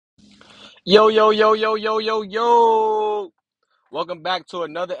Yo, yo, yo, yo, yo, yo, yo. Welcome back to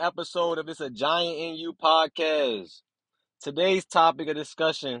another episode of It's a Giant in You podcast. Today's topic of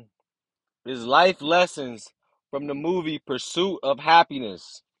discussion is life lessons from the movie Pursuit of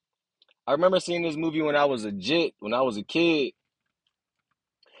Happiness. I remember seeing this movie when I was a kid, and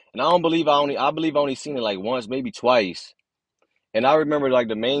I believe I only seen it like once, maybe twice. And I remember like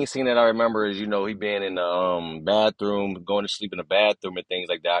the main scene that I remember is, he being in the bathroom, going to sleep in the bathroom and things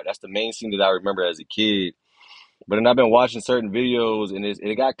like that. That's the main scene that I remember as a kid. But then I've been watching certain videos and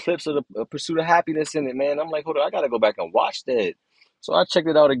it got clips of the Pursuit of Happiness in it, man. I'm like, hold on, I gotta go back and watch that. So I checked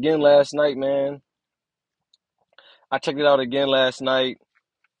it out again last night, man. I checked it out again last night,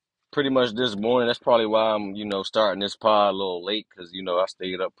 pretty much this morning. That's probably why I'm, starting this pod a little late because, I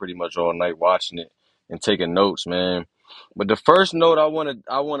stayed up pretty much all night watching it and taking notes, man. But the first thing I want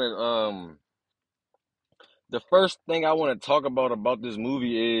to talk about this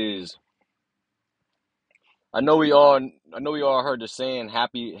movie is I know we all heard the saying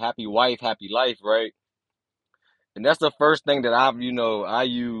happy wife, happy life, right? And that's the first thing that I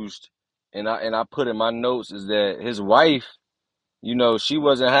used and I put in my notes is that his wife, she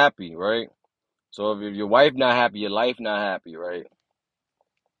wasn't happy, right? So if your wife not happy, your life not happy, right?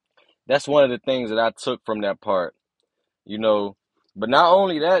 That's one of the things that I took from that part, you know. But not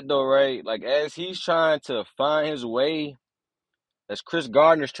only that though, right? Like as he's trying to find his way, as Chris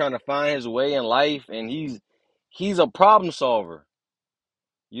Gardner's trying to find his way in life and he's a problem solver.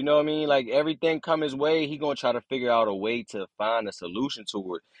 You know what I mean? Like everything come his way, he gonna try to figure out a way to find a solution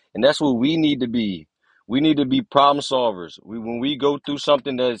to it. And that's what we need to be. We need to be problem solvers. When we go through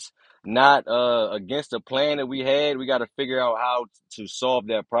something that's not against the plan that we had, we got to figure out how to solve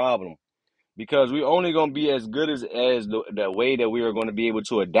that problem. Because we only gonna be as good as the way that we are going to be able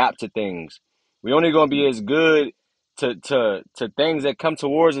to adapt to things. We only gonna be as good to things that come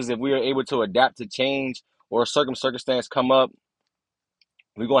towards us if we are able to adapt to change or a circumstance come up.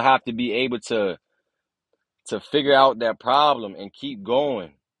 We're gonna have to be able to figure out that problem and keep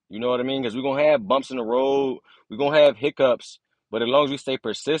going. You know what I mean? Because we're gonna have bumps in the road, we're gonna have hiccups, but as long as we stay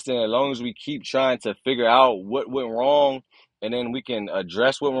persistent, as long as we keep trying to figure out what went wrong, and then we can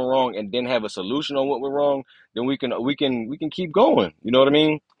address what went wrong, and then have a solution on what went wrong, then we can keep going. You know what I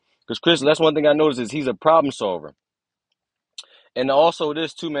mean? Because Chris, that's one thing I noticed is he's a problem solver, and also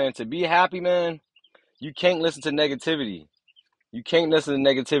this too, man. To be happy, man, you can't listen to negativity. You can't listen to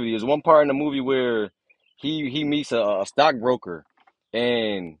negativity. There's one part in the movie where he meets a stockbroker,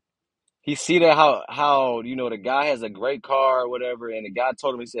 and he see that how the guy has a great car or whatever, and the guy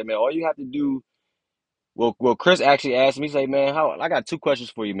told him, he said, man, all you have to do. Well, Chris actually asked me, he said, man, how I got two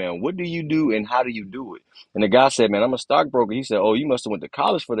questions for you, man. What do you do and how do you do it? And the guy said, man, I'm a stockbroker. He said, oh, you must have went to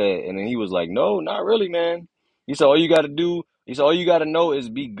college for that. And then he was like, no, not really, man. He said, all you got to know is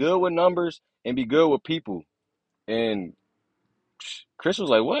be good with numbers and be good with people. And Chris was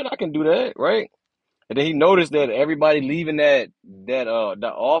like, "What? I can do that, right?" And then he noticed that everybody leaving that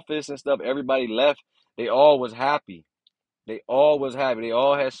the office and stuff, everybody left. They all was happy. They all was happy. They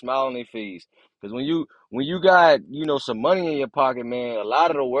all had a smile on their face. Because when you got some money in your pocket, man, a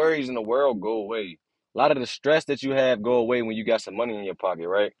lot of the worries in the world go away. A lot of the stress that you have go away when you got some money in your pocket,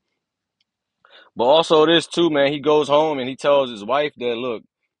 right? But also this too, man. He goes home and he tells his wife that, look,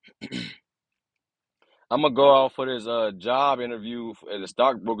 I'm gonna go out for this job interview at the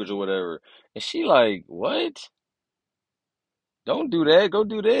stockbrokers or whatever. And she like, what? Don't do that. Go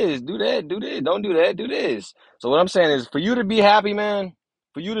do this. Do that. Do this. Don't do that. Do this. So what I'm saying is, for you to be happy, man,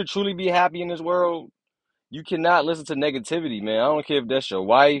 for you to truly be happy in this world, you cannot listen to negativity, man. I don't care if that's your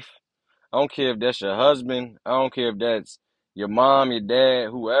wife. I don't care if that's your husband. I don't care if that's your mom, your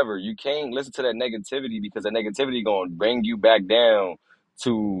dad, whoever. You can't listen to that negativity because that negativity gonna bring you back down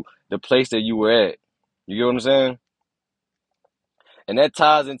to the place that you were at. You get what I'm saying? And that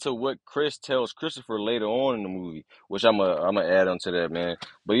ties into what Chris tells Christopher later on in the movie, which I'm gonna add on to that, man.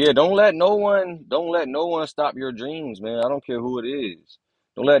 But yeah, don't let no one stop your dreams, man. I don't care who it is.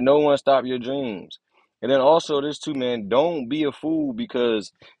 Don't let no one stop your dreams. And then also this too, man, don't be a fool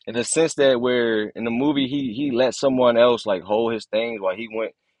because in the sense that where in the movie he let someone else like hold his things while he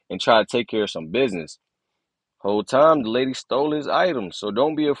went and tried to take care of some business. Whole time the lady stole his items. So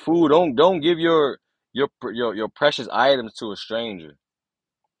don't be a fool. Don't give your precious items to a stranger.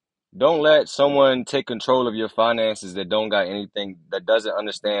 Don't let someone take control of your finances that don't got anything that doesn't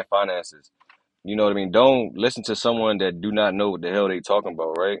understand finances. You know what I mean? Don't listen to someone that do not know what the hell they talking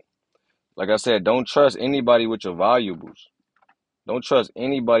about, right? Like I said, don't trust anybody with your valuables. Don't trust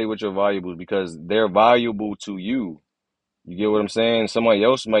anybody with your valuables because they're valuable to you. You get what I'm saying? Somebody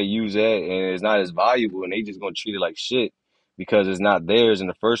else might use that and it's not as valuable and they just gonna treat it like shit because it's not theirs in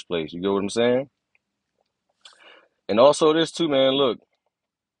the first place. You get what I'm saying? And also this too, man. Look,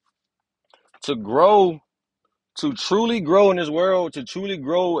 to grow, to truly grow in this world, to truly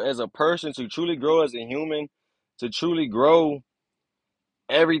grow as a person, to truly grow as a human, to truly grow,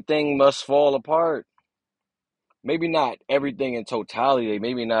 everything must fall apart. Maybe not everything in totality,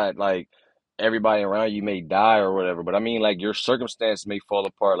 maybe not like everybody around you may die or whatever, but I mean like your circumstance may fall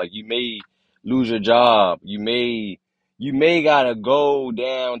apart. Like you may lose your job. You may gotta go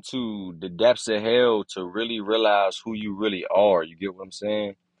down to the depths of hell to really realize who you really are. You get what I'm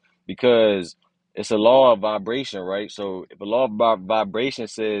saying? Because it's a law of vibration, right? So if a law of vibration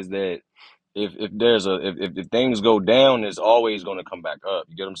says that if things go down, it's always going to come back up.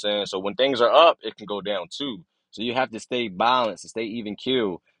 You get what I'm saying? So when things are up, it can go down too. So you have to stay balanced and stay even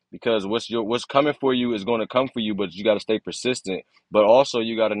keel because what's coming for you is going to come for you, but you got to stay persistent. But also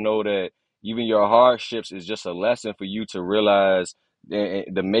you got to know that even your hardships is just a lesson for you to realize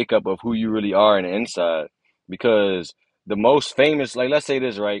the makeup of who you really are in the inside. Because the most famous, like let's say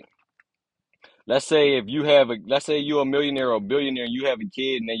this, right? Let's say if you have let's say you're a millionaire or a billionaire and you have a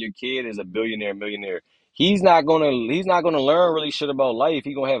kid and then your kid is a billionaire, millionaire. He's not gonna learn really shit about life.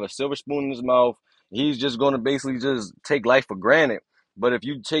 He's gonna have a silver spoon in his mouth. He's just gonna basically just take life for granted. But if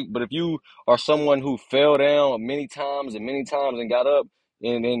you are someone who fell down many times and got up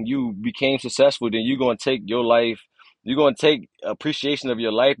and then you became successful, then you're gonna take your life, you're gonna take appreciation of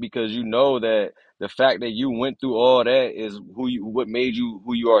your life because you know that the fact that you went through all that is what made you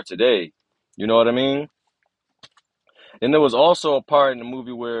who you are today. You know what I mean? And there was also a part in the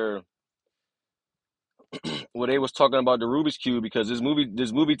movie where they was talking about the Rubik's Cube because this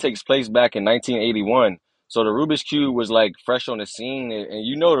movie takes place back in 1981. So the Rubik's Cube was like fresh on the scene, and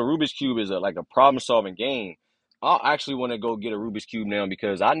you know the Rubik's Cube is like a problem solving game. I actually want to go get a Rubik's Cube now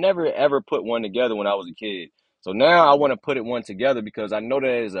because I never ever put one together when I was a kid. So now I want to put one together because I know that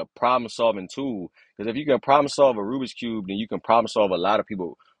it is a problem solving tool. Because if you can problem solve a Rubik's Cube, then you can problem solve a lot of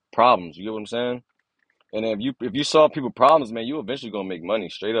people problems. You get what I'm saying? And if you solve people problems, man, you eventually gonna make money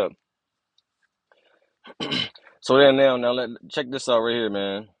straight up. So then now check this out right here,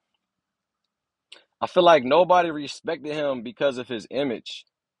 man. I feel like nobody respected him because of his image.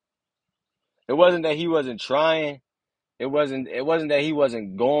 It wasn't that he wasn't trying. It wasn't that he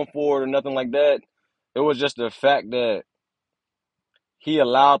wasn't going for it or nothing like that. It was just the fact that he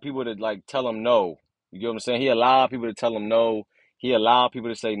allowed people to like tell him no. You get what I'm saying? He allowed people to tell him no. He allowed people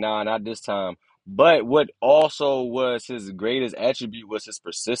to say, nah, not this time. But what also was his greatest attribute was his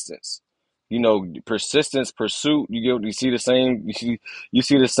persistence. Persistence, pursuit. You see the same. You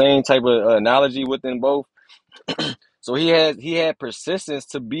see the same type of analogy within both. So he had persistence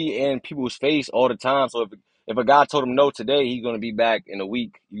to be in people's face all the time. So if a guy told him no today, he's gonna be back in a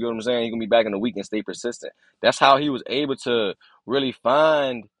week. You know what I'm saying? He's gonna be back in a week and stay persistent. That's how he was able to really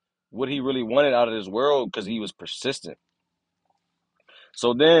find what he really wanted out of this world because he was persistent.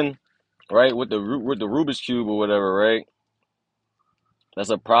 So then, right, with the Rubik's cube or whatever, right? That's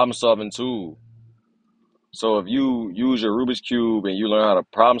a problem solving tool. So if you use your Rubik's cube and you learn how to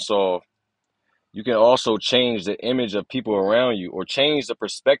problem solve, you can also change the image of people around you or change the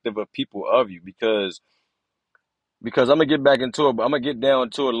perspective of people of you because I'm gonna get back into it, but I'm gonna get down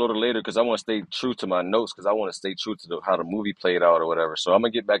to it a little later because I want to stay true to my notes because I want to stay true to how the movie played out or whatever. So I'm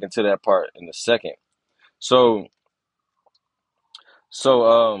gonna get back into that part in a second. So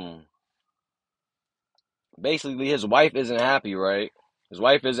so basically his wife isn't happy, right? His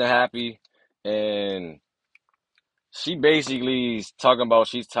wife isn't happy, and she basically is talking about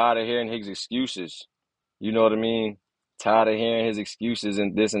she's tired of hearing his excuses. You know what I mean? Tired of hearing his excuses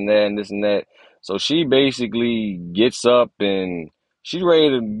and this and that and this and that. So she basically gets up and she's ready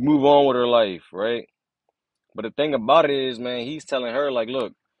to move on with her life, right? But the thing about it is, man, he's telling her, like,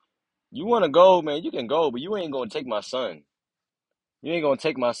 look, you want to go, man, you can go, but you ain't going to take my son. You ain't going to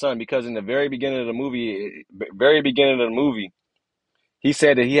take my son because in the very beginning of the movie, he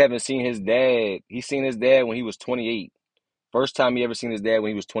said that he haven't seen his dad. He's seen his dad when he was 28. First time he ever seen his dad when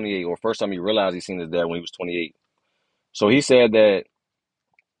he was 28, or first time he realized he seen his dad when he was 28. So he said that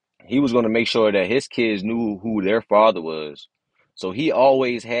he was going to make sure that his kids knew who their father was. So he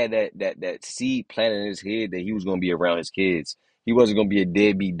always had that seed planted in his head that he was going to be around his kids. He wasn't going to be a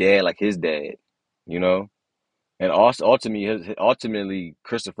deadbeat dad like his dad, you know. And also ultimately,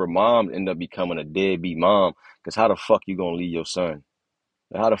 Christopher mom ended up becoming a deadbeat mom. Because how the fuck you gonna leave your son?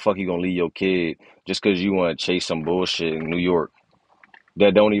 How the fuck you gonna leave your kid just because you want to chase some bullshit in New York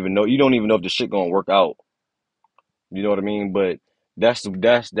that don't even know you don't even know if the shit gonna work out? You know what I mean? But that's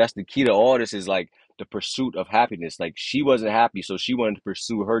the key to all this is like the pursuit of happiness. Like she wasn't happy, so she wanted to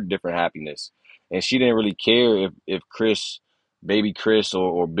pursue her different happiness, and she didn't really care if Chris. baby Chris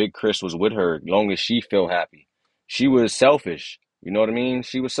or big Chris was with her, long as she felt happy. She was selfish. You know what I mean?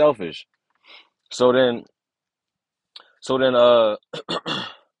 She was selfish. So then, so then, so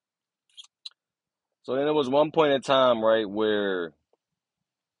then there was one point in time, right, where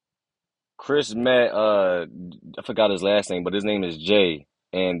Chris met I forgot his last name, but his name is Jay,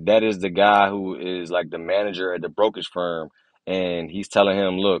 and that is the guy who is like the manager at the brokerage firm, and he's telling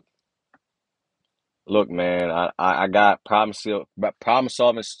him, look, man, I got problem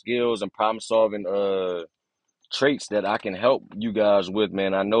solving skills and problem solving traits that I can help you guys with,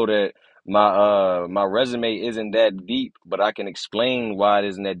 man. I know that my resume isn't that deep, but I can explain why it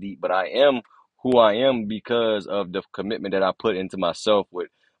isn't that deep. But I am who I am because of the commitment that I put into myself with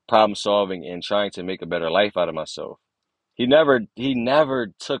problem solving and trying to make a better life out of myself. He never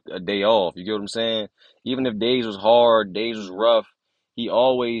took a day off. You get what I'm saying? Even if days was hard, days was rough, he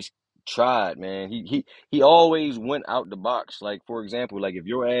always tried, man. He always went out the box. Like for example, like if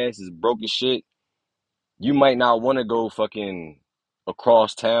your ass is broke as shit, you might not want to go fucking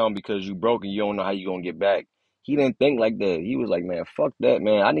across town because you broke and you don't know how you gonna get back. He didn't think like that. He was like, man, fuck that,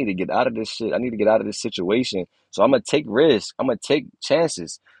 man. I need to get out of this shit. I need to get out of this situation. So I'm gonna take risks. I'm gonna take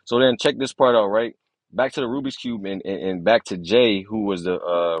chances. So then check this part out, right? Back to the Rubik's Cube and back to Jay, who was the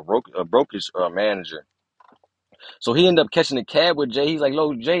brokerage manager. So he ended up catching a cab with Jay. He's like,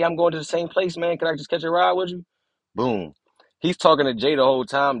 "Lo, Jay, I'm going to the same place, man. Can I just catch a ride with you?" Boom. He's talking to Jay the whole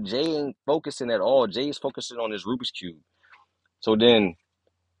time. Jay ain't focusing at all. Jay is focusing on his Rubik's Cube. So then,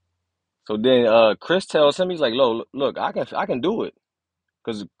 so then, Chris tells him, he's like, "Lo, look, I can do it."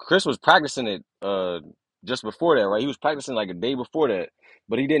 Because Chris was practicing it just before that, right? He was practicing like a day before that,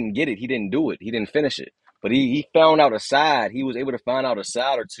 but he didn't get it. He didn't do it. He didn't finish it. But he found out a side. He was able to find out a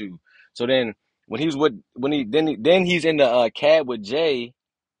side or two. So then when he's with when he then he's in the cab with Jay,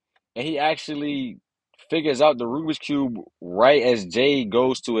 and he actually figures out the Rubik's Cube right as Jay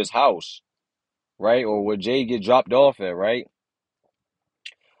goes to his house, right? Or where Jay get dropped off at, right?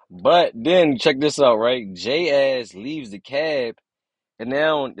 But then check this out, right? Jay ass leaves the cab, and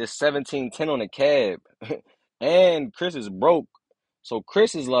now there's 1710 on the cab, and Chris is broke. So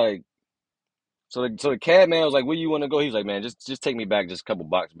Chris is like, so the cab man was like, "Where you want to go?" He's like, "Man, just take me back, just a couple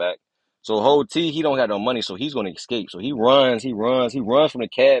blocks back." So whole T, he don't got no money, so he's gonna escape. So he runs from the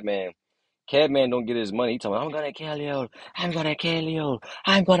cab man. Cab man don't get his money. He tell me, "I'm gonna kill you. I'm gonna kill you.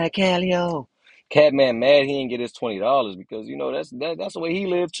 I'm gonna kill you." Cab man mad he ain't get his $20 because that's the way he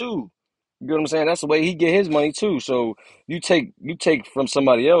lived too. You get what I'm saying? That's the way he get his money too. So you take from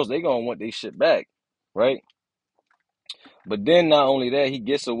somebody else, they gonna want their shit back, right? But then not only that, he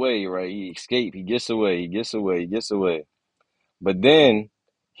gets away, right? He escaped. He gets away. He gets away. He gets away. But then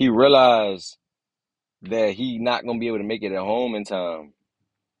he realized that he not gonna be able to make it at home in time,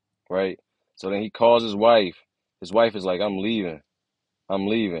 right? So then he calls his wife. His wife is like, "I'm leaving. I'm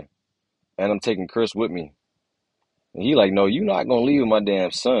leaving, and I'm taking Chris with me." And he like, "No, you're not gonna leave with my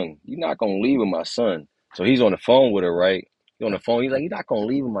damn son. You're not gonna leave with my son." So he's on the phone with her, right? He's on the phone. He's like, "You're not gonna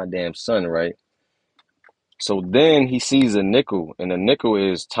leave with my damn son, right?" So then he sees a nickel, and the nickel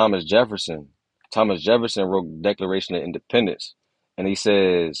is Thomas Jefferson. Thomas Jefferson wrote the Declaration of Independence, and he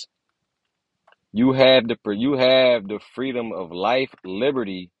says, "You have the freedom of life,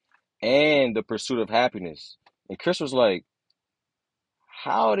 liberty, and the pursuit of happiness." And Chris was like,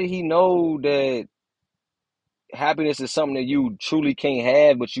 "How did he know that happiness is something that you truly can't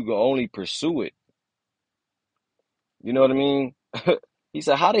have, but you can only pursue it?" You know what I mean? He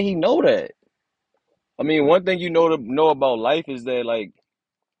said, "How did he know that?" I mean, one thing you know about life is that like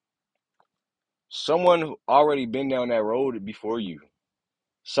someone who already been down that road before you.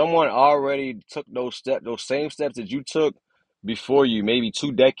 Someone already took those same steps that you took before you, maybe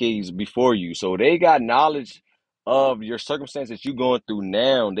 2 decades before you. So they got knowledge of your circumstances you going through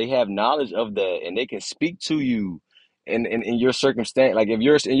now. They have knowledge of that, and they can speak to you in your circumstance. Like if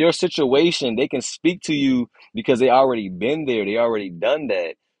you're in your situation, they can speak to you because they already been there. They already done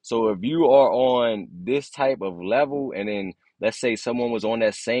that. So if you are on this type of level, and then let's say someone was on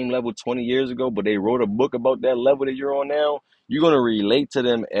that same level 20 years ago, but they wrote a book about that level that you're on now, you're gonna relate to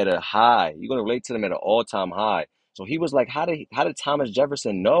them at a high. You're gonna relate to them at an all-time high. So he was like, how did Thomas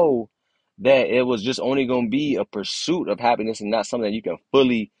Jefferson know that it was just only gonna be a pursuit of happiness and not something that you can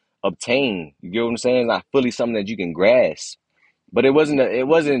fully obtain? You get what I'm saying? Not fully something that you can grasp. But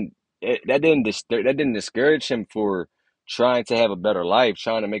that didn't discourage him for trying to have a better life,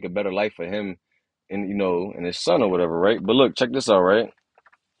 trying to make a better life for him and and his son or whatever, right? But look, check this out, right?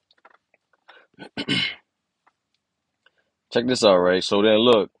 Check this out, right? So then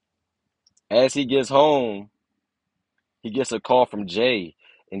look, as he gets home, he gets a call from Jay,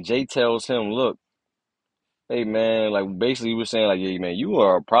 and Jay tells him, "Look," hey man, like basically we're saying like, yeah, man, you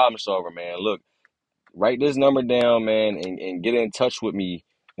are a problem solver, man. Look, write this number down, man, and get in touch with me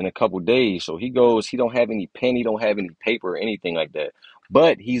in a couple days. So he goes, he don't have any pen, he don't have any paper or anything like that.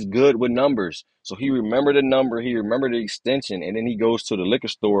 But he's good with numbers. So he remembered the number, he remembered the extension, and then he goes to the liquor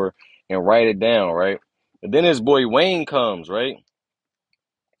store and write it down, right? And then his boy Wayne comes, right?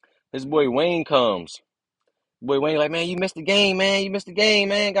 His boy Wayne comes. Boy Wayne like, man, you missed the game, man. You missed the game,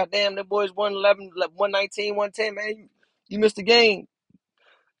 man. Goddamn, the boys 111, 119, 110, man. You missed the game.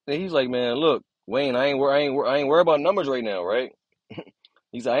 And he's like, man, look, Wayne, I ain't worried about numbers right now, right?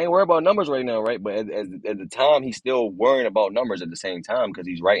 He's like, I ain't worried about numbers right now, right? But at the time, he's still worrying about numbers at the same time because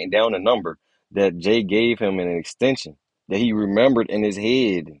he's writing down a number that Jay gave him in an extension that he remembered in his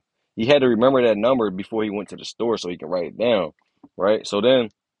head. He had to remember that number before he went to the store so he can write it down, right? So then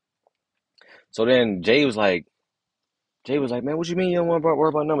Jay was like, man, what you mean you don't want to worry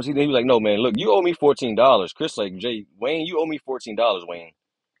about numbers? He was like, no, man, look, you owe me $14. Chris like, Jay, Wayne, you owe me $14, Wayne.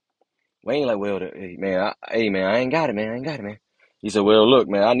 Wayne like, well, hey, man, I ain't got it, man. I ain't got it, man. He said, well, look,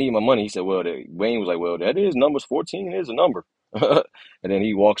 man, I need my money. He said, well, Wayne was like, well, that is numbers 14 is a number. And then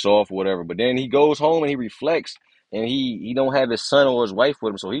he walks off or whatever. But then he goes home and he reflects and he don't have his son or his wife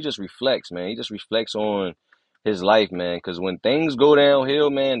with him. So he just reflects, man. He just reflects on his life, man. Because when things go downhill,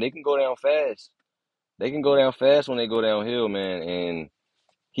 man, they can go down fast. They can go down fast when they go downhill, man. And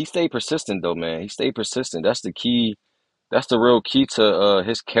he stayed persistent, though, man. He stayed persistent. That's the key. That's the real key to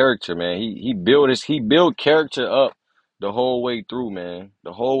his character, man. He built character up the whole way through, man.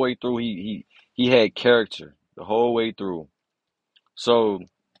 The whole way through, he had character the whole way through. So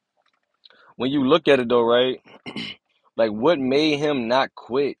when you look at it, though, right? Like what made him not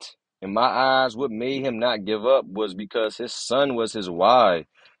quit? In my eyes, what made him not give up was because his son was his why.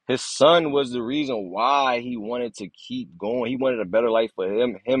 His son was the reason why he wanted to keep going. He wanted a better life for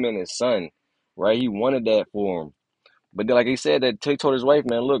him and his son, right? He wanted that for him. But then, like he said, that he told his wife,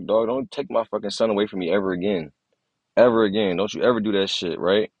 man, look, dog, don't take my fucking son away from me ever again. Ever again. Don't you ever do that shit,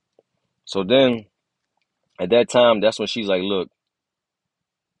 right? So then, at that time, that's when she's like, look,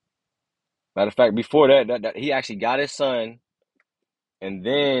 matter of fact, before that he actually got his son, and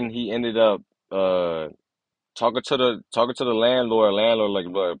then he ended up uh talking to the landlord. Landlord like,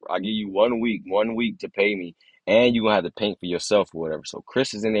 look, I give you 1 week to pay me, and you gonna have to paint for yourself or whatever. So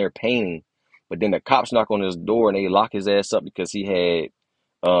Chris is in there painting, but then the cops knock on his door and they lock his ass up because he had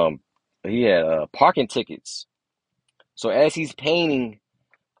parking tickets. So as he's painting,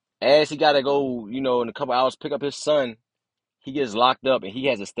 as he gotta go, in a couple hours pick up his son, he gets locked up and he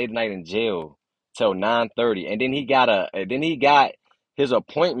has to stay the night in jail till 9:30. And then he got his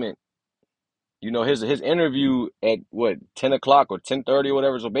appointment, his interview at what 10 o'clock or 10:30 or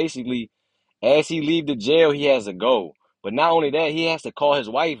whatever. So basically, as he leave the jail, he has to go. But not only that, he has to call his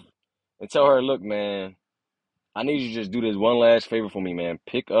wife and tell her, look, man, I need you to just do this one last favor for me, man.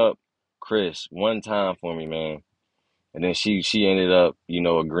 Pick up Chris one time for me, man. And then she ended up,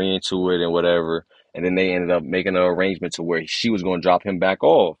 agreeing to it and whatever. And then they ended up making an arrangement to where she was going to drop him back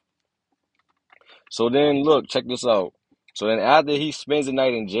off. So then, look, check this out. So then after he spends the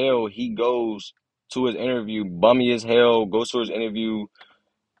night in jail, he goes to his interview, bummy as hell, goes to his interview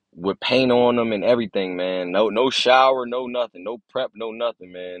with paint on him and everything, man. No shower, no nothing, no prep, no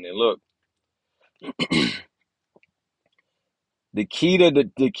nothing, man. And look, the key to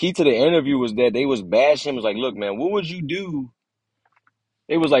the interview was that they was bashing him. It was like, look, man, what would you do?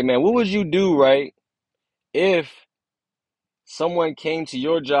 It was like, man, what would you do, right? If someone came to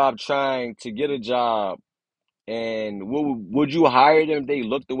your job trying to get a job, and would you hire them if they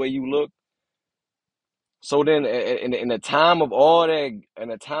look the way you look? So then, in the time of all that, in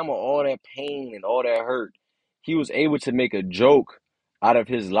the time of all that pain and all that hurt, he was able to make a joke out of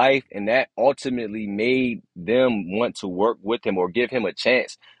his life, and that ultimately made them want to work with him or give him a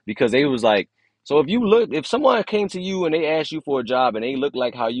chance because they was like, so if someone came to you and they asked you for a job and they look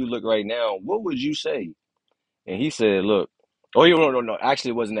like how you look right now, what would you say? And he said, look, oh, no,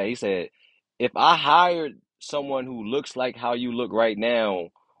 actually, it wasn't that. He said, if I hired someone who looks like how you look right now,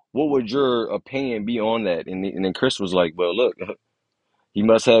 what would your opinion be on that? And then Chris was like, well, look, he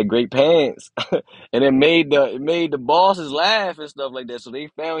must have great pants. And it made the bosses laugh and stuff like that. So they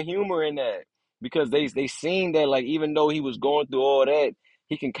found humor in that because they seen that, like, even though he was going through all that,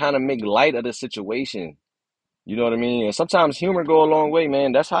 he can kind of make light of the situation. You know what I mean? And sometimes humor go a long way,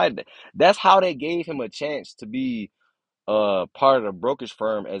 man. That's how they gave him a chance to be part of the brokerage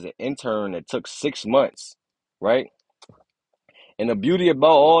firm as an intern that took 6 months, right? And the beauty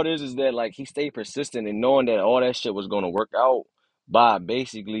about all this is that like he stayed persistent and knowing that all that shit was going to work out by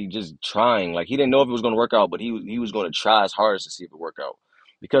basically just trying. Like he didn't know if it was going to work out, but he was going to try his hardest to see if it worked out.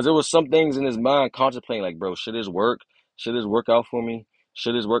 because there was some things in his mind contemplating like, bro, should this work? Should this work out for me?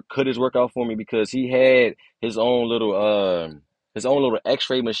 Should this work? Could this work out for me? Because he had his own little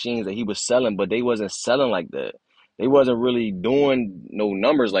X-ray machines that he was selling, but they wasn't selling like that. They wasn't really doing no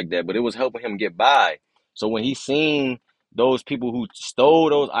numbers like that, but it was helping him get by. So when he seen those people who stole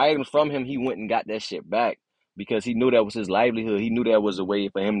those items from him, he went and got that shit back because he knew that was his livelihood. He knew that was a way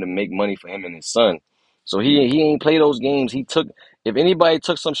for him to make money for him and his son. So he ain't play those games. He took if anybody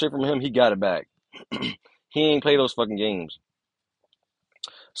took some shit from him, he got it back. He ain't play those fucking games.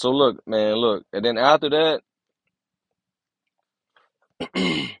 So look, man, look, and then after that,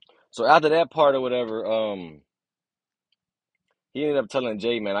 so after that part or whatever, he ended up telling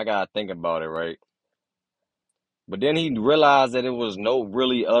Jay, man, I gotta think about it, right? But then he realized that there was no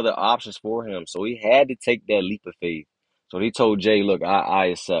really other options for him, so he had to take that leap of faith. So he told Jay, look, I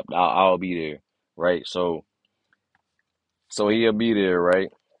accept, I'll be there, right? So he'll be there, right?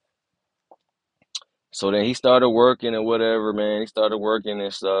 So then he started working and whatever, man. He started working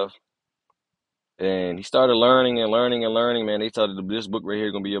and stuff. And he started learning and learning and learning, man. They started this book right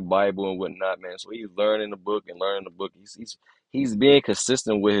here gonna be a Bible and whatnot, man. So he's learning the book and learning the book. He's being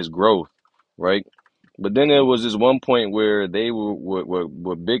consistent with his growth, right? But then there was this one point where they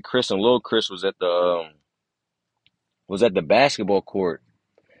were Big Chris and Little Chris was at the basketball court,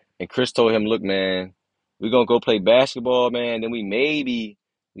 and Chris told him, "Look, man, we're gonna go play basketball, man. Then we maybe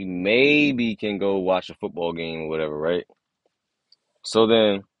can go watch a football game or whatever, right?" So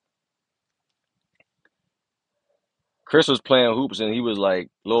then Chris was playing hoops and he was like,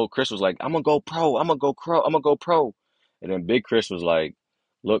 little Chris was like, I'm gonna go pro, I'm gonna go pro, I'm gonna go pro. And then big Chris was like,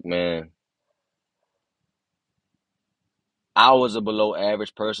 look, man, I was a below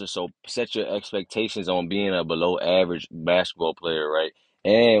average person, so set your expectations on being a below average basketball player, right?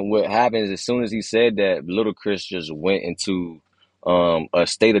 And what happens as soon as he said that, little Chris just went into a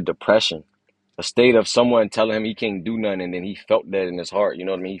state of depression, a state of someone telling him he can't do nothing, and then he felt that in his heart, you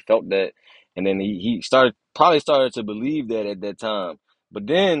know what I mean? He felt that, and then he started to believe that at that time. But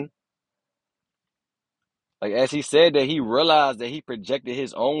then like as he said that he realized that he projected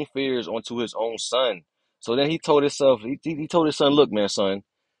his own fears onto his own son. So then he told his son, look, man, son,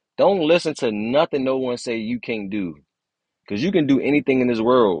 don't listen to nothing no one say you can't do. Because you can do anything in this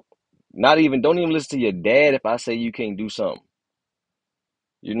world. Don't even listen to your dad if I say you can't do something.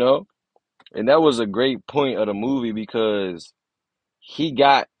 You know? And that was a great point of the movie because he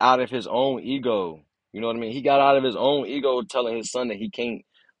got out of his own ego. You know what I mean? He got out of his own ego telling his son that he can't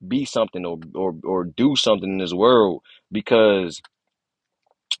be something or do something in this world because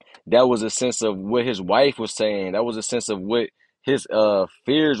that was a sense of what his wife was saying. That was a sense of what his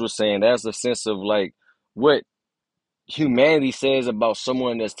fears were saying. That's a sense of like what humanity says about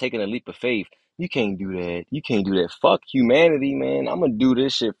someone that's taking a leap of faith. You can't do that. You can't do that. Fuck humanity, man. I'm gonna do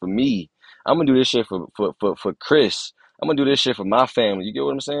this shit for me. I'm gonna do this shit for Chris. I'm gonna do this shit for my family. You get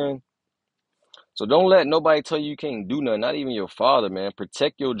what I'm saying? So don't let nobody tell you can't do nothing, not even your father, man.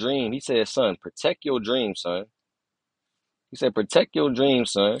 Protect your dream. He said, son, protect your dream, son. He said, protect your dream,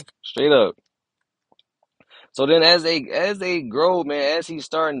 son. Straight up. So then as they grow, man, as he's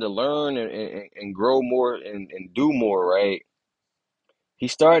starting to learn and grow more and do more, right?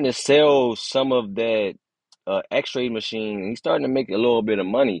 He's starting to sell some of that X-ray machine, and he's starting to make a little bit of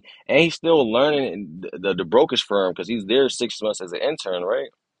money. And he's still learning in the brokerage firm because he's there 6 months as an intern, right?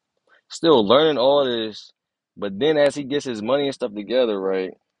 Still learning all this. But then as he gets his money and stuff together,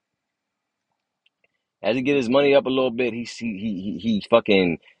 right? As he get his money up a little bit, he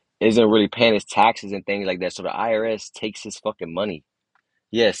fucking isn't really paying his taxes and things like that. So the IRS takes his fucking money.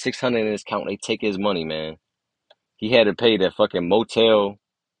 Yeah, 600 in his account. They take his money, man. He had to pay that fucking motel.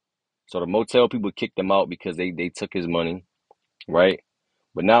 So the motel people kicked him out because they took his money, right?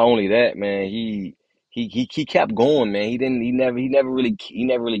 But not only that, man, he kept going, man. He never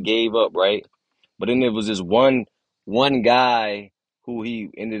really gave up, right? But then there was this one guy who he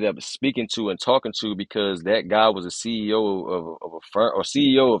ended up speaking to and talking to because that guy was a CEO of a firm or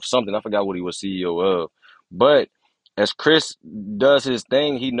CEO of something. I forgot what he was CEO of. But as Chris does his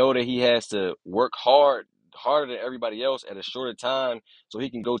thing, he know that he has to work harder than everybody else at a shorter time so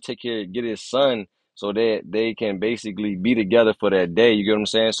he can go get his son so that they can basically be together for that day. You get what I'm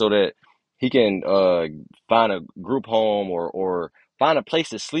saying? So that he can find a group home or find a place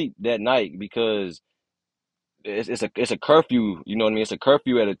to sleep that night because it's a curfew. You know what I mean? It's a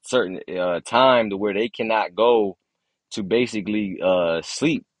curfew at a certain time to where they cannot go to basically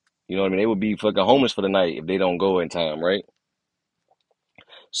sleep. You know what I mean? They would be fucking homeless for the night if they don't go in time, right?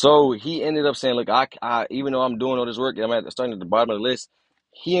 So he ended up saying, "Look, I even though I'm doing all this work, I'm starting at the bottom of the list."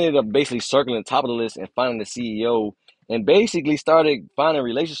 He ended up basically circling the top of the list and finding the CEO and basically started finding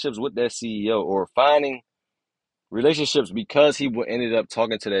relationships with that CEO, or finding relationships because ended up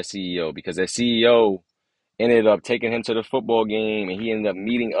talking to that CEO, because that CEO ended up taking him to the football game, and he ended up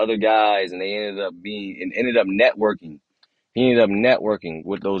meeting other guys, and they ended up networking. He ended up networking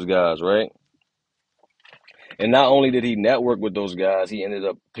with those guys, right? And not only did he network with those guys, he ended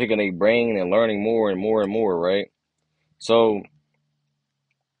up picking a brain and learning more and more and more, right? So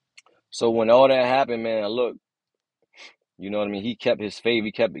so when all that happened, man, look, you know what I mean? He kept his faith.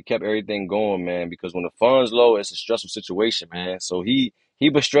 He kept everything going, man. Because when the funds low, it's a stressful situation, man. So he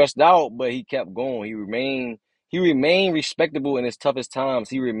was stressed out, but he kept going. He remained respectable in his toughest times.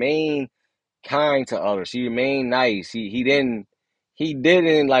 He remained kind to others. He remained nice. He didn't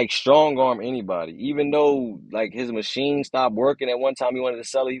like strong arm anybody. Even though like his machine stopped working at one time, he wanted to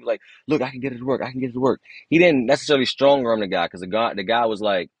sell it. He was like, "Look, I can get it to work. I can get it to work." He didn't necessarily strong arm the guy, because the guy was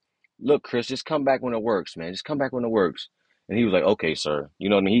like, "Look, Chris, just come back when it works, man. Just come back when it works." And he was like, "Okay, sir." You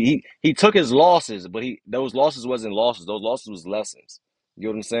know what I mean? He took his losses, but he those losses wasn't losses. Those losses was lessons. You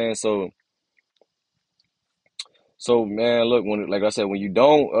know what I'm saying? So man, look, when like I said, when you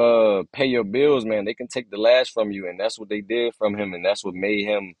don't pay your bills, man, they can take the last from you, and that's what they did from him, and that's what made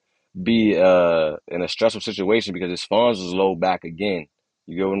him be in a stressful situation, because his funds was low back again.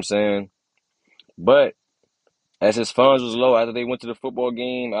 You get what I'm saying? But as his funds was low after they went to the football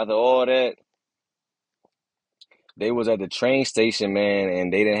game, after all that, they was at the train station, man,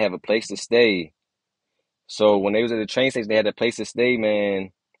 and they didn't have a place to stay. So when they was at the train station, they had a place to stay,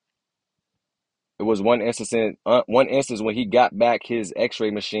 man. It was one instance when he got back his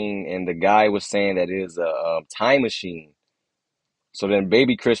X-ray machine, and the guy was saying that it is a time machine. So then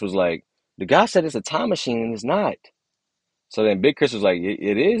Baby Chris was like, "The guy said it's a time machine, and it's not." So then Big Chris was like,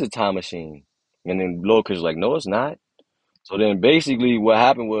 "It is a time machine," and then Little Chris was like, "No, it's not." So then basically what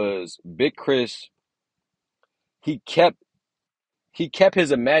happened was Big Chris he kept he kept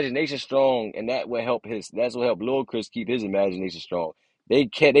his imagination strong, and that's what helped Lil Chris keep his imagination strong. They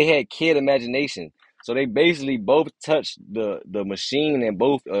had kid imagination, so they basically both touched the machine, and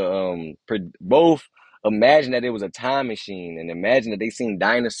both imagined that it was a time machine, and imagined that they seen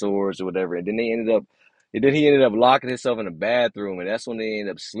dinosaurs or whatever. And then he ended up locking himself in the bathroom, and that's when they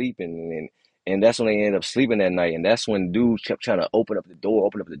ended up sleeping, and that's when they ended up sleeping that night, and that's when dude kept trying to open up the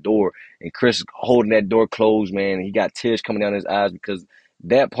door, and Chris holding that door closed, man. And he got tears coming down his eyes, because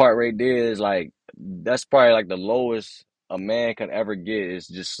that part right there is like, that's probably like the lowest a man could ever get, is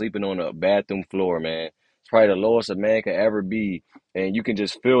just sleeping on a bathroom floor, man. It's probably the lowest a man could ever be, and you can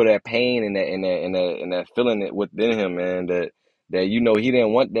just feel that pain and that feeling that within him, man. That he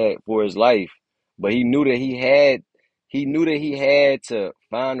didn't want that for his life, but he knew that he had to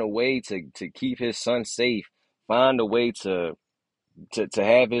find a way to keep his son safe, find a way to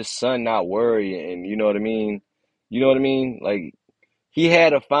have his son not worry, and you know what I mean? You know what I mean? Like, he had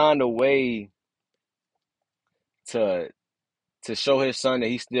to find a way to to show his son that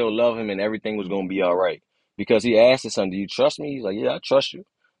he still love him and everything was gonna be all right. Because he asked his son, "Do you trust me?" He's like, "Yeah, I trust you."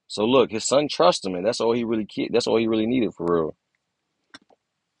 So look, his son trusts him, and that's all he really needed for real.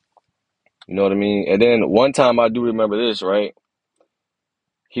 You know what I mean? And then one time I do remember this, right?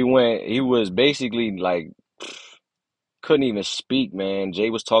 He was basically like couldn't even speak, man. Jay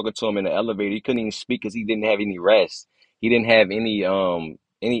was talking to him in the elevator. He couldn't even speak because he didn't have any rest. He didn't have any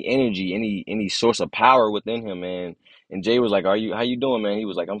energy, any source of power within him, man. And Jay was like, how you doing, man?" He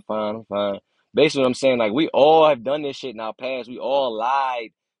was like, "I'm fine, I'm fine." Basically what I'm saying, like, we all have done this shit in our past. We all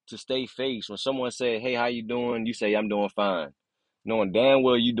lied to stay face. When someone said, "Hey, how you doing?" You say, "I'm doing fine," knowing damn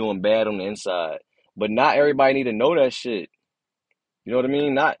well you doing bad on the inside. But not everybody need to know that shit. You know what I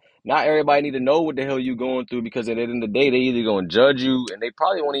mean? Not everybody need to know what the hell you going through, because at the end of the day, they either gonna judge you, and they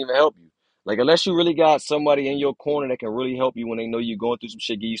probably won't even help you. Like, unless you really got somebody in your corner that can really help you when they know you're going through some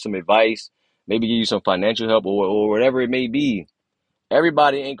shit, give you some advice, maybe give you some financial help, or whatever it may be.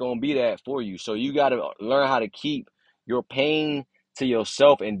 Everybody ain't gonna be that for you. So you gotta learn how to keep your pain to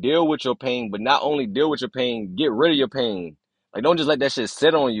yourself and deal with your pain, but not only deal with your pain, get rid of your pain. Like, don't just let that shit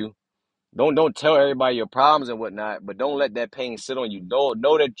sit on you. Don't tell everybody your problems and whatnot, but don't let that pain sit on you. Don't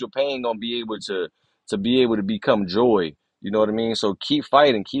know that your pain gonna be able to become joy. You know what I mean? So keep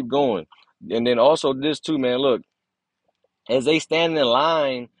fighting, keep going. And then also this too, man. Look, as they stand in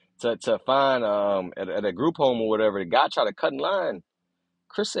line to find at a group home or whatever, the guy tried to cut in line.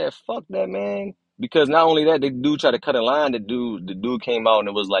 Chris said, "Fuck that, man." Because not only that, the dude tried to cut in line. The dude came out and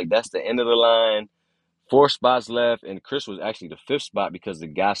it was like, "That's the end of the line. Four spots left," and Chris was actually the fifth spot because the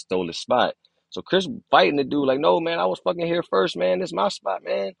guy stole his spot. So Chris fighting the dude like, "No, man, I was fucking here first, man. This is my spot,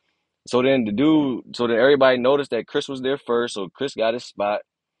 man." So then everybody noticed that Chris was there first, so Chris got his spot.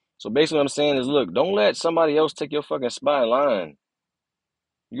 So basically what I'm saying is, look, don't let somebody else take your fucking spot in line.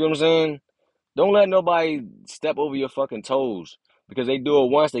 You know what I'm saying? Don't let nobody step over your fucking toes because they do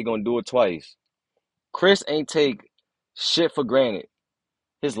it once, they gonna do it twice. Chris ain't take shit for granted.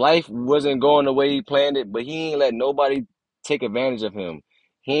 His life wasn't going the way he planned it, but he ain't let nobody take advantage of him.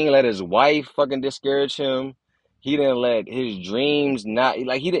 He ain't let his wife fucking discourage him. He didn't let his dreams not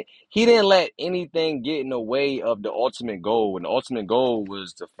like he didn't let anything get in the way of the ultimate goal. And the ultimate goal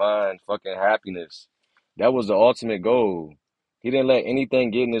was to find fucking happiness. That was the ultimate goal. He didn't let anything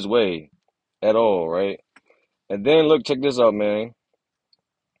get in his way at all, right? And then look, check this out, man.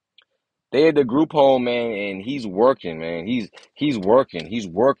 They had the group home, man, and he's working, man. He's working. He's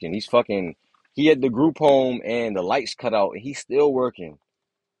working. He's fucking. He had the group home and the lights cut out, and he's still working,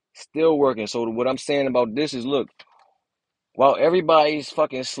 still working. So what I'm saying about this is, look, while everybody's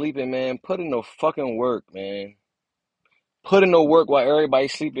fucking sleeping, man, put in the fucking work, man. Put in the work while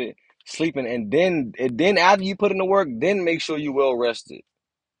everybody's sleeping, and then after you put in the work, then make sure you well rested.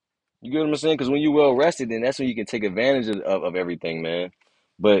 You get what I'm saying? Because when you well rested, then that's when you can take advantage of everything, man.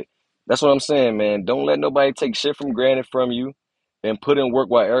 But that's what I'm saying, man. Don't let nobody take shit from granted from you, and put in work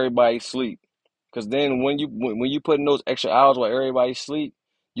while everybody sleep. Because then when you put in those extra hours while everybody sleep,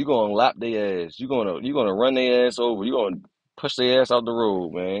 you gonna lap their ass. You gonna run their ass over. You gonna push their ass out the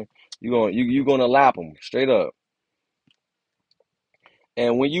road, man. You gonna lap them straight up.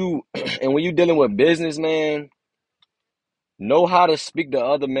 And when you and when you dealing with business, man, know how to speak the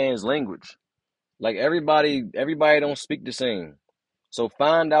other man's language. Like everybody don't speak the same. So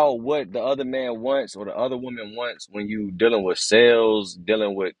find out what the other man wants or the other woman wants when you dealing with sales,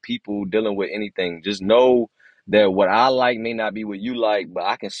 dealing with people, dealing with anything. Just know that what I like may not be what you like, but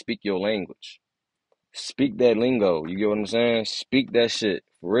I can speak your language. Speak that lingo. You get what I'm saying? Speak that shit.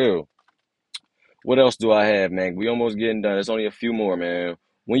 For real. What else do I have, man? We almost getting done. There's only a few more, man.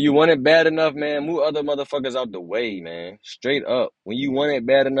 When you want it bad enough, man, move other motherfuckers out the way, man. Straight up. When you want it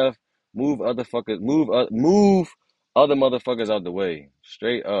bad enough, move other motherfuckers out the way.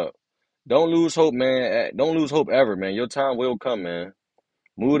 Straight up. Don't lose hope, man. Don't lose hope ever, man. Your time will come, man.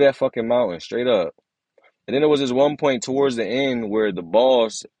 Move that fucking mountain, straight up. And then there was this one point towards the end where the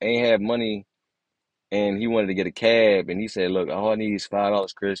boss ain't have money and he wanted to get a cab and he said, "Look, all I need is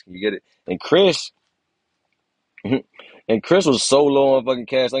 $5, Chris. Can you get it?" And Chris And Chris was so low on fucking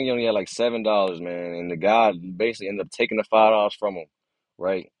cash. I think he only had like $7, man. And the guy basically ended up taking the $5 from him,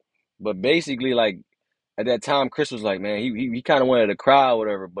 right? But basically, like at that time, Chris was like, man, he kind of wanted to cry or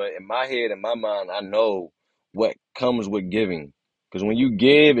whatever. But in my head, in my mind, I know what comes with giving, because when you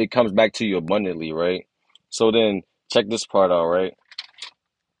give, it comes back to you abundantly, right? So then check this part out, right?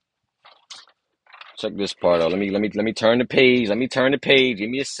 Check this part out. Let me turn the page. Let me turn the page. Give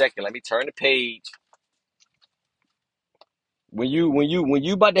me a second. Let me turn the page. When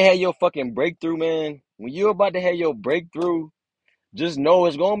you about to have your fucking breakthrough, man, when you about to have your breakthrough, just know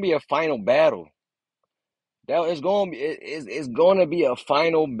it's gonna be a final battle. That it's gonna be a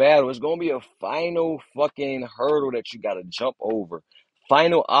final battle. It's gonna be a final fucking hurdle that you gotta jump over.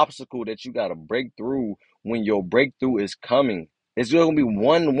 Final obstacle that you gotta break through when your breakthrough is coming. It's gonna be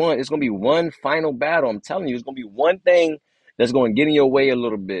one. It's gonna be one final battle. I'm telling you, it's gonna be one thing that's gonna get in your way a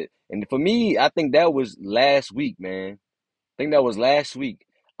little bit. And for me, I think that was last week, man. Think that was last week.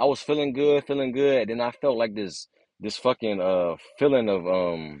 I was feeling good, feeling good. Then I felt like this fucking feeling of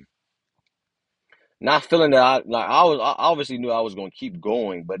not feeling that I obviously knew I was gonna keep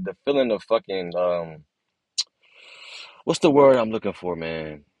going, but the feeling of fucking what's the word I'm looking for,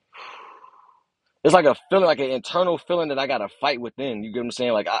 man? It's like a feeling, like an internal feeling that I gotta fight within. You get what I'm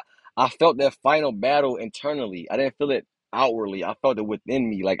saying? Like I felt that final battle internally. I didn't feel it outwardly. I felt it within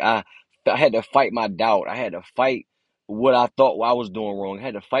me. Like I had to fight my doubt. I had to fight what I thought I was doing wrong. I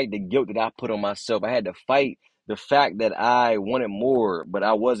had to fight the guilt that I put on myself. I had to fight the fact that I wanted more, but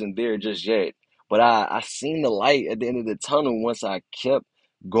I wasn't there just yet. But I seen the light at the end of the tunnel once I kept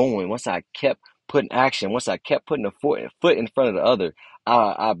going, once I kept putting action, once I kept putting a foot in front of the other.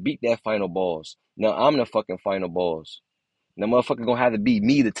 I beat that final boss. Now I'm the fucking final boss. Now motherfucker gonna have to beat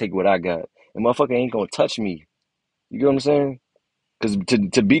me to take what I got. And motherfucker ain't gonna touch me. You get what I'm saying? Cause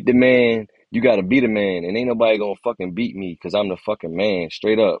to beat the man, you gotta beat a man, and ain't nobody gonna fucking beat me, cause I'm the fucking man.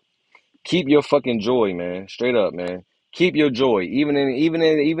 Straight up. Keep your fucking joy, man. Straight up, man. Keep your joy, even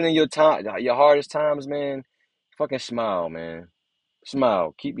in your time, your hardest times, man. Fucking smile, man.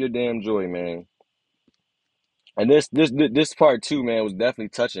 Smile. Keep your damn joy, man. And this part too, man, was definitely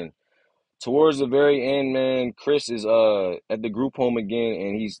touching. Towards the very end, man, Chris is at the group home again,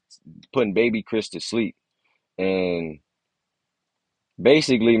 and he's putting baby Chris to sleep. And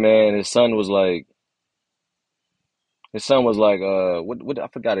basically, man, his son was like, His son was like, what I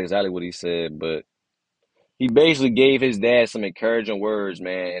forgot exactly what he said, but he basically gave his dad some encouraging words,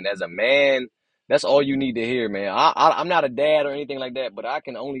 man. And as a man, that's all you need to hear, man. I'm not a dad or anything like that, but I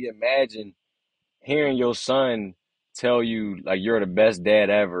can only imagine hearing your son tell you like you're the best dad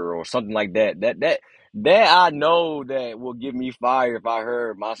ever or something like that. That I know that will give me fire if I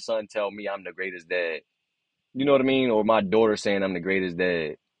heard my son tell me I'm the greatest dad. You know what I mean? Or my daughter saying I'm the greatest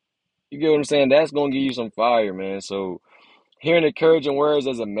dad. You get what I'm saying? That's gonna give you some fire, man. So hearing encouraging words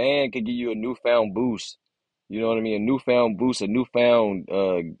as a man could give you a newfound boost. You know what I mean? A newfound boost, a newfound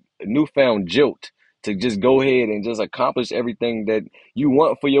jolt to just go ahead and just accomplish everything that you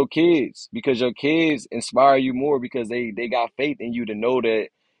want for your kids because your kids inspire you more because they got faith in you to know that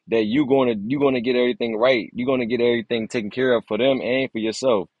you're gonna get everything right. You're gonna get everything taken care of for them and for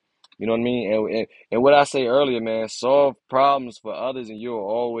yourself. You know what I mean? And what I say earlier, man, solve problems for others and you'll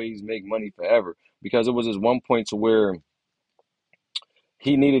always make money forever. Because it was this one point to where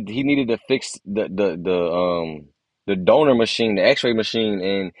he needed to fix the donor machine, the X-ray machine,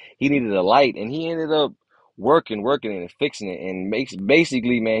 and he needed a light, and he ended up working and fixing it, and makes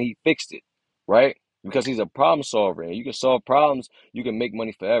basically, man, he fixed it, right? Because he's a problem solver, and you can solve problems, you can make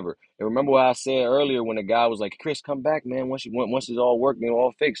money forever. And remember what I said earlier when the guy was like, "Chris, come back, man. Once it's all worked and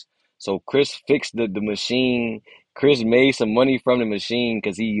all fixed." So Chris fixed the machine. Chris made some money from the machine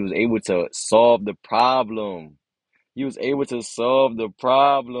because he was able to solve the problem. He was able to solve the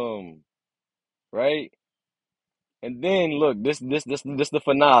problem, right? And then look, this the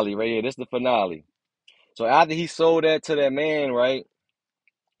finale right here. This the finale. So after he sold that to that man, right?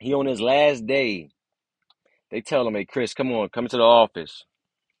 He on his last day, they tell him, "Hey, Chris, come on, come to the office."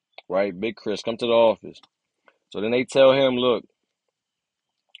 Right? Big Chris, come to the office. So then they tell him, look,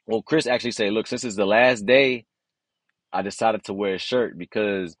 well, Chris actually say, look, since it's the last day, I decided to wear a shirt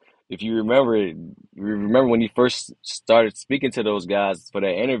because if you remember when he first started speaking to those guys for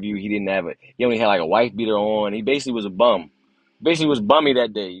that interview, he didn't have he only had like a wife beater on. He basically was a bum. Basically was bummy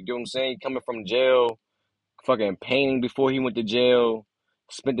that day. You get what I'm saying? Coming from jail, fucking painting before he went to jail,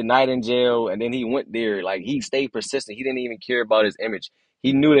 spent the night in jail, and then he went there. Like he stayed persistent. He didn't even care about his image.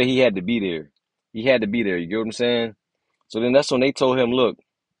 He knew that he had to be there. He had to be there. You get what I'm saying? So then that's when they told him, look,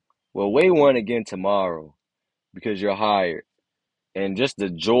 well, weigh one again tomorrow because you're hired. And just the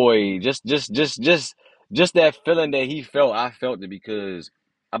joy, just that feeling that he felt, I felt it because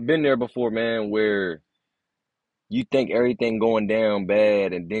I've been there before, man, where you think everything going down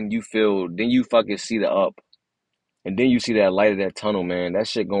bad, and then you fucking see the up, and then you see that light of that tunnel, man. That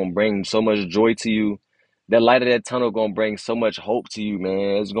shit gonna bring so much joy to you. That light of that tunnel gonna bring so much hope to you,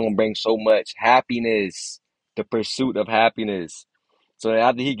 man. It's gonna bring so much happiness, the pursuit of happiness. So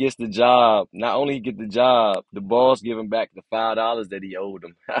after he gets the job, not only he get the job, the boss give him back the $5 that he owed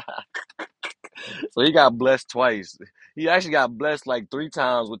him. So he got blessed twice. He actually got blessed like three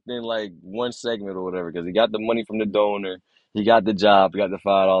times within like one segment or whatever because he got the money from the donor, he got the job, he got the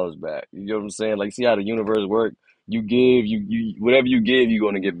 $5 back. You know what I'm saying? Like, see how the universe work? You give, you whatever you give, you're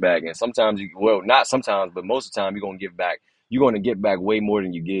gonna get back. And sometimes well, not sometimes, but most of the time, you're gonna give back. You're gonna get back way more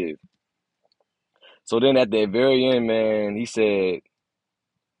than you give. So then at the very end, man, he said,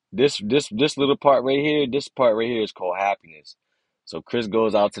 this little part right here, this part right here is called happiness. So Chris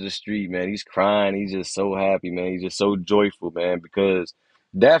goes out to the street, man. He's crying. He's just so happy, man. He's just so joyful, man, because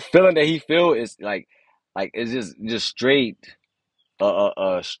that feeling that he feel is like it's just straight,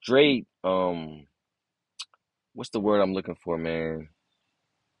 straight. What's the word I'm looking for, man?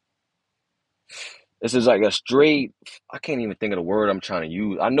 This is like a straight, I can't even think of the word I'm trying to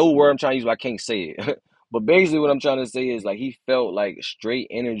use. I know the word I'm trying to use, but I can't say it. But basically, what I'm trying to say is like he felt like straight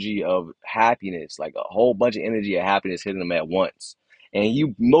energy of happiness, like a whole bunch of energy of happiness hitting him at once. And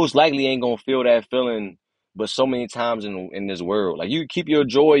you most likely ain't gonna feel that feeling, but so many times in this world, like you keep your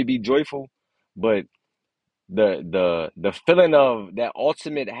joy, be joyful, but the feeling of that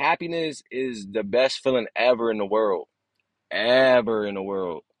ultimate happiness is the best feeling ever in the world, ever in the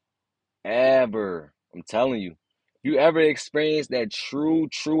world. Ever. I'm telling you. If you ever experience that true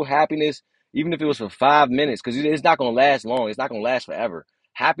happiness, even if it was for 5 minutes, because it's not going to last long, it's not going to last forever.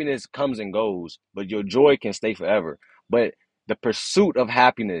 Happiness comes and goes, but your joy can stay forever. But the pursuit of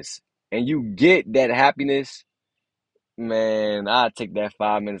happiness, and you get that happiness, man, I'd take that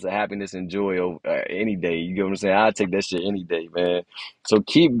 5 minutes of happiness and joy over any day. You get what I'm saying? I'd take that shit any day, man. So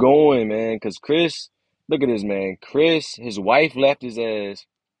keep going, man, because Chris, look at this, man. Chris, his wife left his ass.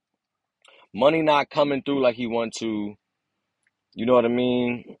 Money not coming through like he want to. You know what I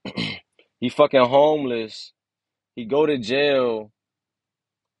mean? He fucking homeless. He go to jail.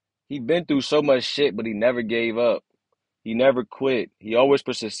 He been through so much shit, but he never gave up. He never quit. He always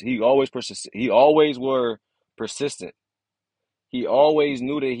persist. He always persist. He always were persistent. he always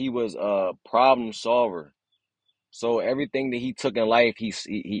knew that he was a problem solver. So everything that he took in life,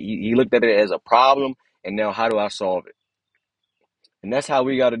 he looked at it as a problem, and now how do I solve it? And that's how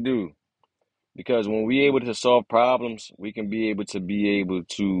we got to do. Because when we able to solve problems, we can be able to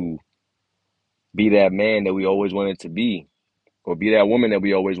be that man that we always wanted to be, or be that woman that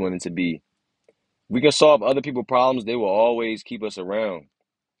we always wanted to be. We can solve other people's problems; they will always keep us around.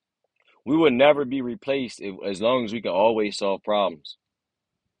 We will never be replaced as long as we can always solve problems.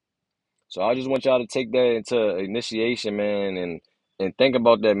 So I just want y'all to take that into initiation, man, and think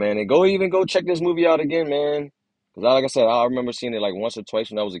about that, man, and go check this movie out again, man. Because like I said, I remember seeing it like once or twice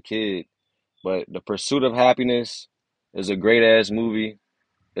when I was a kid. But The Pursuit of Happiness is a great ass movie.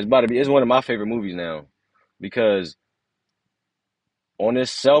 It's one of my favorite movies now, because on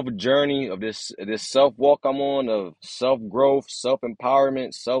this self journey of this self walk I'm on of self growth, self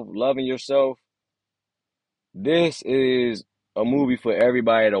empowerment, self loving yourself. This is a movie for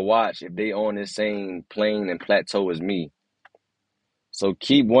everybody to watch if they on the same plane and plateau as me. So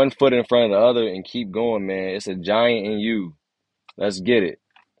keep one foot in front of the other and keep going, man. It's a giant in you. Let's get it.